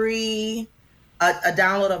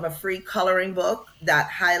download of a free coloring book that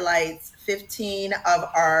highlights 15 of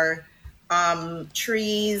our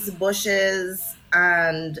trees, bushes,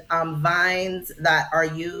 and vines that are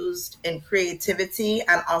used in creativity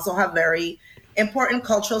and also have very important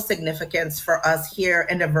cultural significance for us here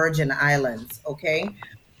in the Virgin Islands, okay?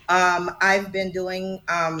 I've been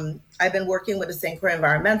working with the St. Croix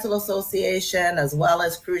Environmental Association as well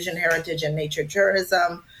as Crucian Heritage and Nature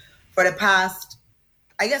Tourism for the past,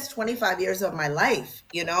 25 years of my life,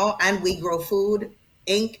 and We Grow Food,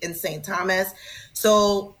 Inc. in St. Thomas.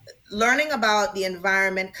 So learning about the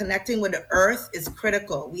environment, connecting with the earth is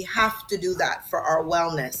critical. We have to do that for our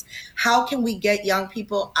wellness. How can we get young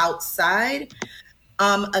people outside?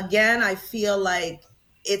 Again, I feel like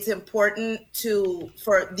it's important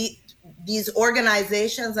for these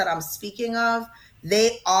organizations that I'm speaking of.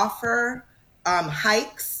 They offer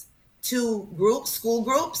hikes to school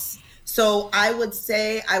groups. So I would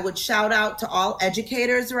shout out to all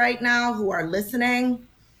educators right now who are listening,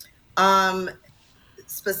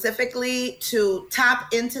 specifically to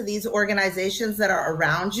tap into these organizations that are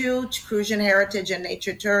around you, Crucian Heritage and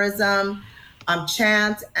Nature Tourism,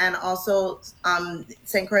 Chant, and also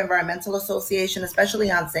St. Croix Environmental Association,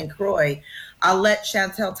 especially on St. Croix. I'll let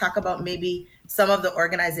Chantel talk about maybe some of the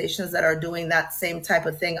organizations that are doing that same type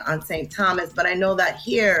of thing on St. Thomas. But I know that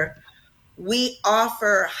here we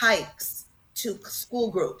offer hikes to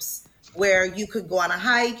school groups where you could go on a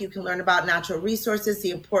hike, you can learn about natural resources,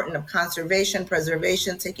 the importance of conservation,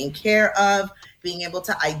 preservation, taking care of, being able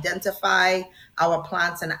to identify our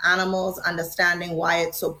plants and animals, understanding why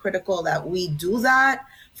it's so critical that we do that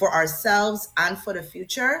for ourselves and for the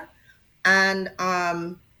future. And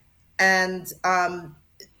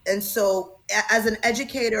so as an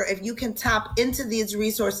educator, if you can tap into these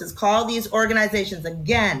resources, call these organizations,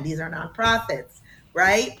 again, these are nonprofits,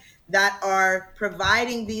 right, that are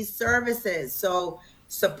providing these services. So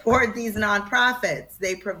support these nonprofits.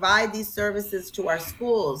 They provide these services to our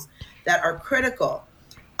schools that are critical.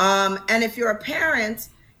 And if you're a parent,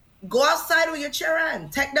 go outside with your children,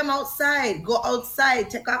 take them outside, go outside,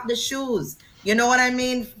 take off the shoes. You know what I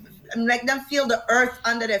mean? Make them feel the earth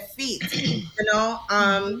under their feet,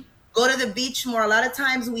 go to the beach more. A lot of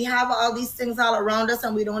times we have all these things all around us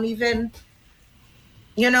and we don't even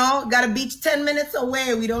You know, got a beach 10 minutes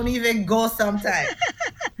away. We don't even go sometimes.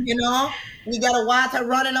 You know, we got a water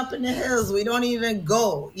running up in the hills. We don't even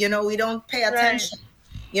go. You know, we don't pay attention. Right.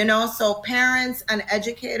 You know, so parents and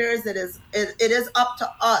educators, it is up to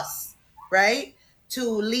us, right, to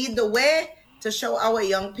lead the way, to show our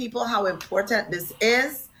young people how important this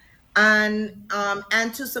is, and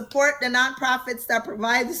to support the nonprofits that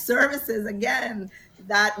provide the services, again,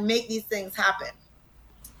 that make these things happen.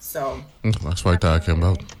 So that's what I'm talking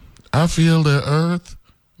about. I feel the earth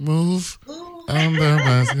move.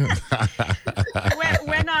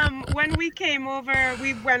 When we came over,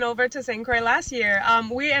 we went over to St. Croix last year.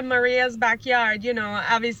 We in Maria's backyard, you know,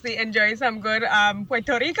 obviously enjoy some good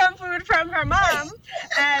Puerto Rican food from her mom,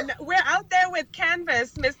 and we're out there with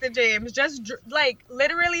canvas, Mr. James, just like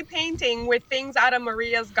literally painting with things out of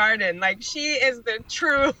Maria's garden. Like, she is the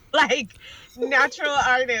true natural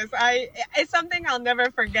artist. It's something I'll never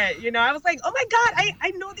forget. You know, I was like, oh my God,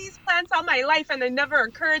 I know these plants all my life, and it never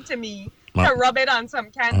occurred to me to rub it on some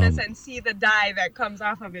canvas and see the dye that comes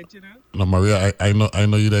off of it, you know? No, Maria, I know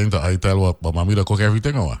you're into ITEL, but mommy to cook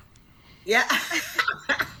everything, or what? Yeah.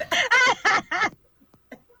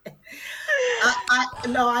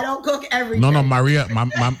 No, I don't cook everything. No, Maria,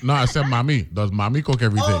 no, I said mommy. Does mommy cook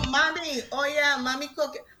everything? Oh, mommy. Oh, yeah, mommy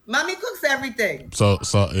cooks everything. So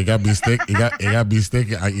it got beefsteak. It got beefsteak.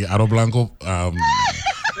 Arroz blanco. Arroz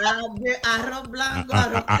blanco.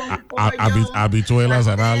 Habichuelas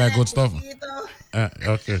and all that good stuff.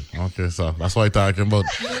 Okay. So that's what I'm talking about.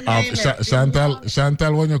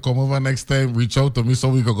 Chantel, when you come over next time, reach out to me so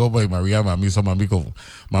we could go by Maria, mommy, so mommy could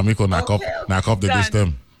knock up the dish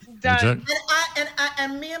them. Done.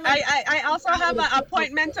 And me and I also have an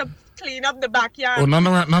appointment to clean up the backyard. Oh no!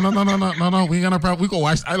 We go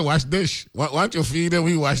wash. I'll wash dish. Once you feed it,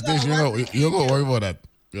 we wash dish. You go worry about that.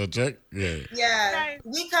 You'll check. Yeah. Right.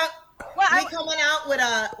 We coming out with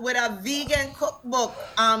a vegan cookbook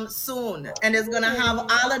soon, and it's gonna have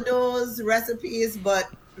all of those recipes, but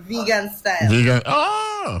vegan style. Vegan.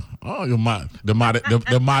 Oh, you're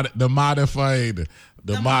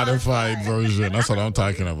the modified version. That's what I'm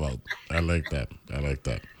talking about. I like that.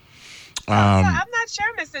 I'm not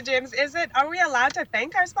sure, Mr. James. Are we allowed to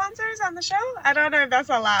thank our sponsors on the show? I don't know if that's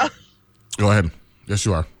allowed. Go ahead. Yes,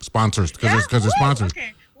 you are. Sponsors, because it's sponsors.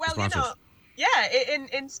 Okay. Well, sponsors.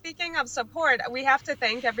 In speaking of support, we have to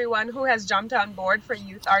thank everyone who has jumped on board for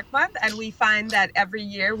Youth Art Month, and we find that every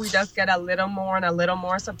year we just get a little more and a little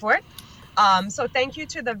more support. So thank you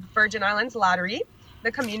to the Virgin Islands Lottery,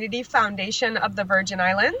 the Community Foundation of the Virgin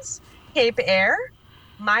Islands, Cape Air,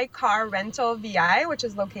 My Car Rental VI, which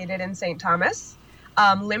is located in St. Thomas,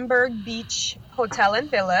 Limburg Beach Hotel and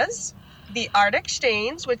Villas, the Art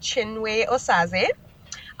Exchange with Chinwe Osaze,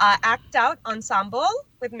 Act Out Ensemble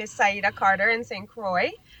with Miss Saida Carter in St. Croix,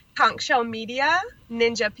 Conch Shell Media,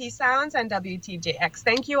 Ninja P Sounds, and WTJX.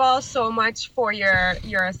 Thank you all so much for your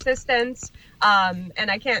assistance. And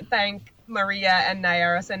I can't thank Maria and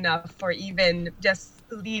Nairos enough for even just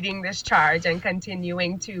leading this charge and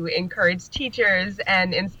continuing to encourage teachers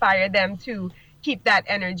and inspire them to keep that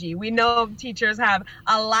energy. We know teachers have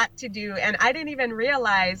a lot to do, and I didn't even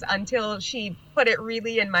realize until she put it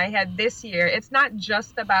really in my head this year. It's not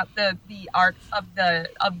just about the art of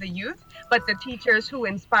the youth, but the teachers who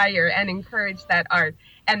inspire and encourage that art,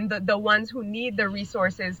 and the ones who need the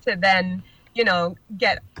resources to then,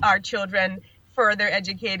 get our children further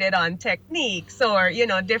educated on techniques or,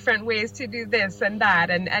 different ways to do this and that,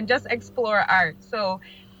 and just explore art. So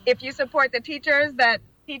if you support the teachers that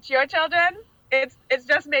teach your children, it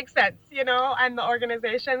just makes sense, and the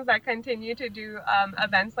organizations that continue to do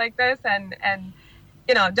events like this, and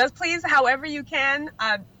just please, however you can,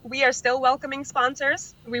 we are still welcoming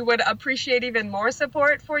sponsors. We would appreciate even more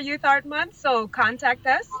support for Youth Art Month, so contact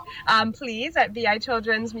us, please, at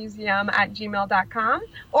vichildrensmuseum@gmail.com,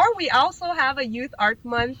 or we also have a Youth Art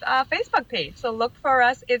Month Facebook page, so look for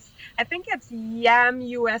us. I think it's YAM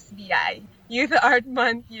USVI, Youth Art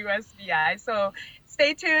Month USVI, so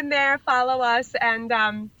stay tuned there, follow us, and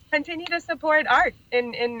continue to support art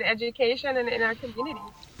in education and in our communities.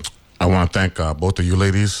 I want to thank both of you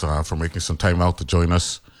ladies for making some time out to join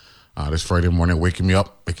us this Friday morning, waking me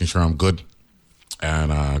up, making sure I'm good,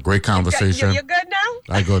 and great conversation. You're good now?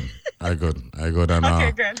 I good. And,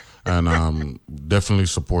 okay, good. And definitely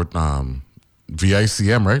support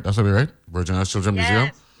VICM, right? That's what it, right? Virgin Islands Children's Museum.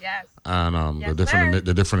 Yes. And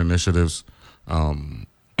the different initiatives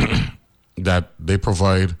that they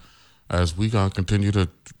provide as we continue to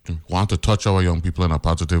want to touch our young people in a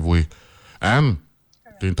positive way, and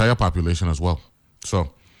the entire population as well.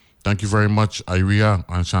 So thank you very much, Iria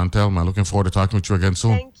and Chantel. I'm looking forward to talking with you again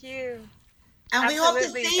soon. Thank you. And we hope to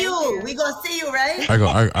see you. We gonna see you, right?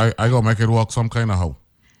 I go make it work some kind of how.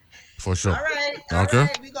 For sure. All right. Okay.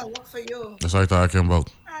 We gonna work for you. That's what I'm talking about.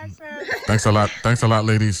 Awesome. Thanks a lot. Thanks a lot,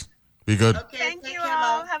 ladies. Be good. Okay. Thank you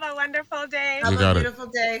all. Have a wonderful day. You got it. Beautiful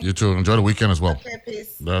day. You too. Enjoy the weekend as well. Okay,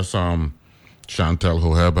 peace. That's Chantel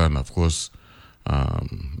Hoheb and of course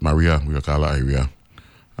Maria. We call her Iria.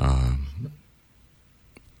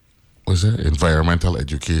 What's it? Environmental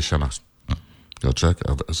educationist. You'll check.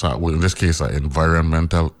 So in this case, an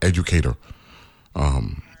environmental educator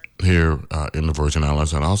here in the Virgin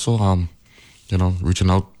Islands, and also reaching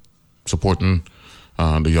out, supporting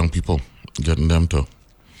the young people, getting them to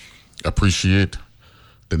appreciate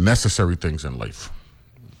the necessary things in life.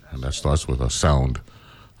 And that starts with a sound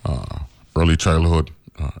early childhood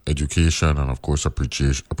education, and of course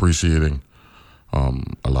appreciating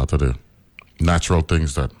a lot of the natural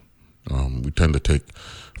things that we tend to take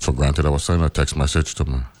for granted. I was sending a text message to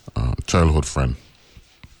my childhood friend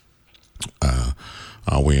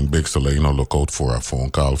Wayne Biggs to let you know, look out for a phone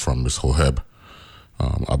call from Ms. Hoheb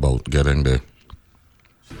about getting the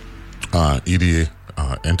EDA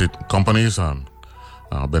companies and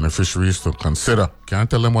beneficiaries to consider, can't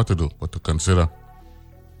tell them what to do, but to consider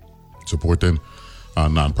supporting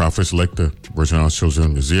nonprofits like the Virgin Islands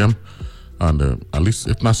Children's Museum, and at least,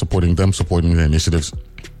 if not supporting them, supporting the initiatives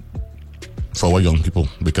for our young people,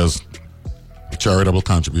 because charitable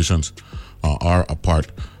contributions are a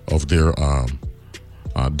part of their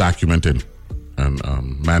documented and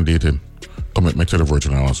mandated commitment to the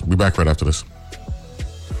Virgin Islands. We'll be back right after this.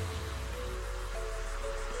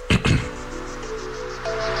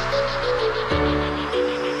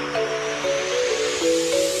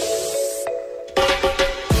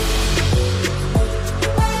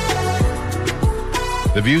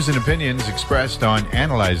 The views and opinions expressed on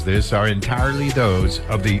Analyze This are entirely those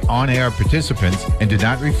of the on-air participants and do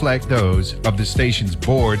not reflect those of the station's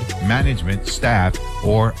board, management, staff,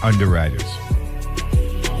 or underwriters.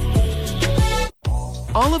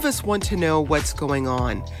 All of us want to know what's going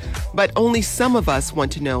on, but only some of us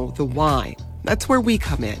want to know the why. That's where we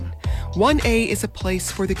come in. 1A is a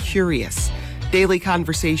place for the curious. Daily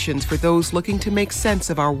conversations for those looking to make sense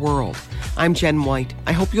of our world. I'm Jen White.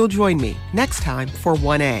 I hope you'll join me next time for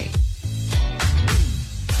 1A.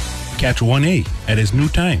 Catch 1A at its new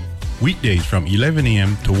time, weekdays from 11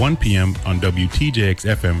 a.m. to 1 p.m. on WTJX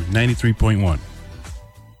FM 93.1.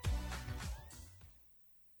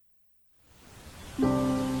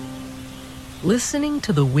 Listening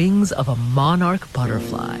to the wings of a monarch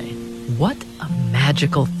butterfly. What a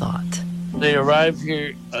magical thought. They arrive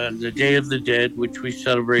here on the Day of the Dead, which we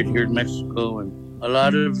celebrate here in Mexico, and a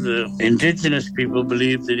lot of the indigenous people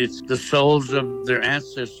believe that it's the souls of their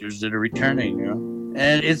ancestors that are returning,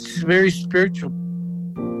 and it's very spiritual.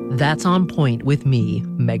 That's On Point with me,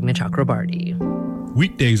 Meghna Chakrabarti.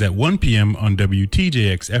 Weekdays at 1 p.m. on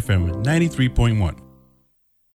WTJX FM 93.1.